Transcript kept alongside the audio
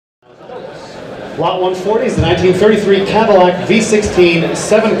Lot 140 is the 1933 Cadillac V-16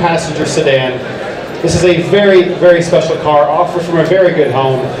 7-passenger sedan. This is a very, very special car offered from a very good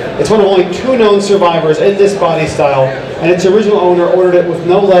home. It's one of only 2 known survivors in this body style, and its original owner ordered it with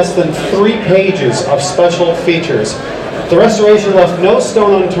no less than 3 pages of special features. The restoration left no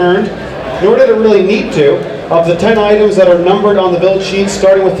stone unturned, nor did it really need to. Of the 10 items that are numbered on the build sheet,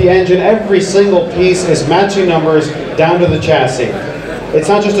 starting with the engine, every single piece is matching numbers down to the chassis. It's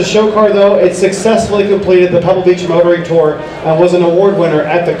not just a show car though, it successfully completed the Pebble Beach Motoring Tour and was an award winner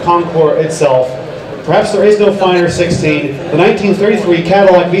at the Concours itself. Perhaps there is no finer 16, the 1933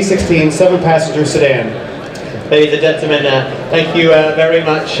 Cadillac V-16 7-passenger sedan. Ladies and gentlemen, thank you very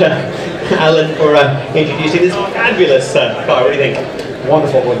much, Alan, for introducing this fabulous car. What do you think?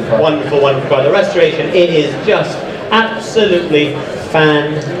 Wonderful wooden car. Wonderful, wonderful car. The restoration, it is just absolutely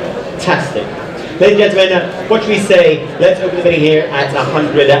fantastic. Ladies and gentlemen, what should we say? Let's open the bidding here at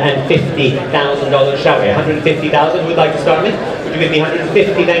 $150,000, shall we? $150,000, who would like to start with? Would you give me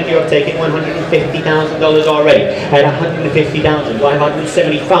 $150,000? Thank you, I've taken $150,000 already. At $150,000, do I have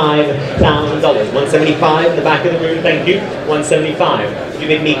 $175,000? $175 in the back of the room, thank you. $175. Would you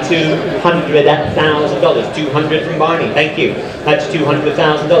give me $200,000? $200 from Barney, thank you. That's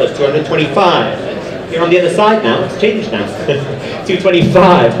 $200,000. $225. You're on the other side now, it's changed now.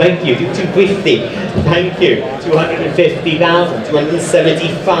 $225, thank you. $250, thank you. $250,000,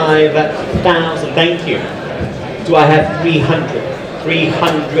 $275,000, thank you. Do I have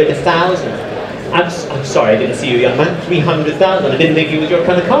 $300,000? I'm sorry, I didn't see you, young man. $300,000, I didn't think it was your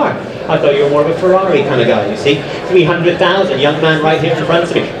kind of car. I thought you were more of a Ferrari kind of guy, you see. $300,000, young man right here in front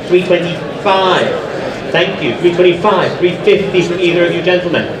of me. $325, thank you. $325, $350 from either of you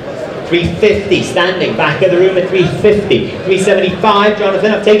gentlemen. $350, standing, back of the room at $350. $375,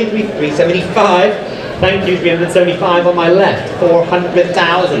 Jonathan, I've taken $375. Thank you, $375 on my left.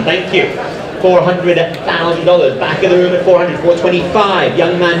 $400,000, thank you. $400,000, back of the room at $400. $425,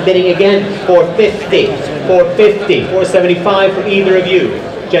 young man bidding again. $450, $450, $475 from either of you,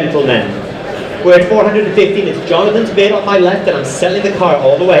 gentlemen. We're at $450, it's Jonathan's bid on my left, and I'm selling the car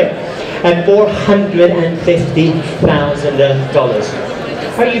all the way at $450,000.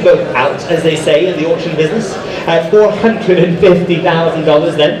 Are you both out, as they say in the auction business? At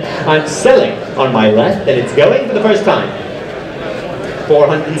 $450,000 then, I'm selling on my left, and it's going for the first time.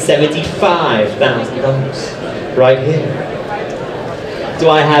 $475,000, right here. Do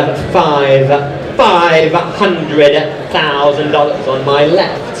I have $500,000 on my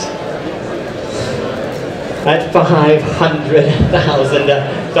left? At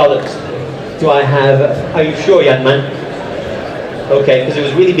 $500,000. Do I have, are you sure, young man? Okay, because it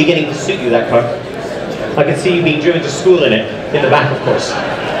was really beginning to suit you, that car. I can see you being driven to school in it, in the back, of course.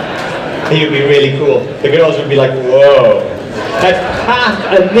 It would be really cool. The girls would be like, whoa. That's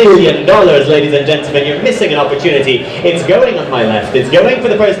 $500,000, ladies and gentlemen. You're missing an opportunity. It's going on my left. It's going for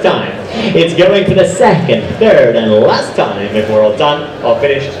the first time. It's going for the second, third, and last time. If we're all done, all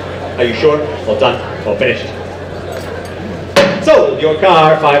finished. Are you sure? All done, all finished. Sold your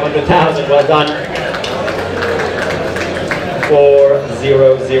car, $500,000. Well done.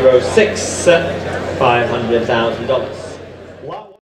 4006, $500,000.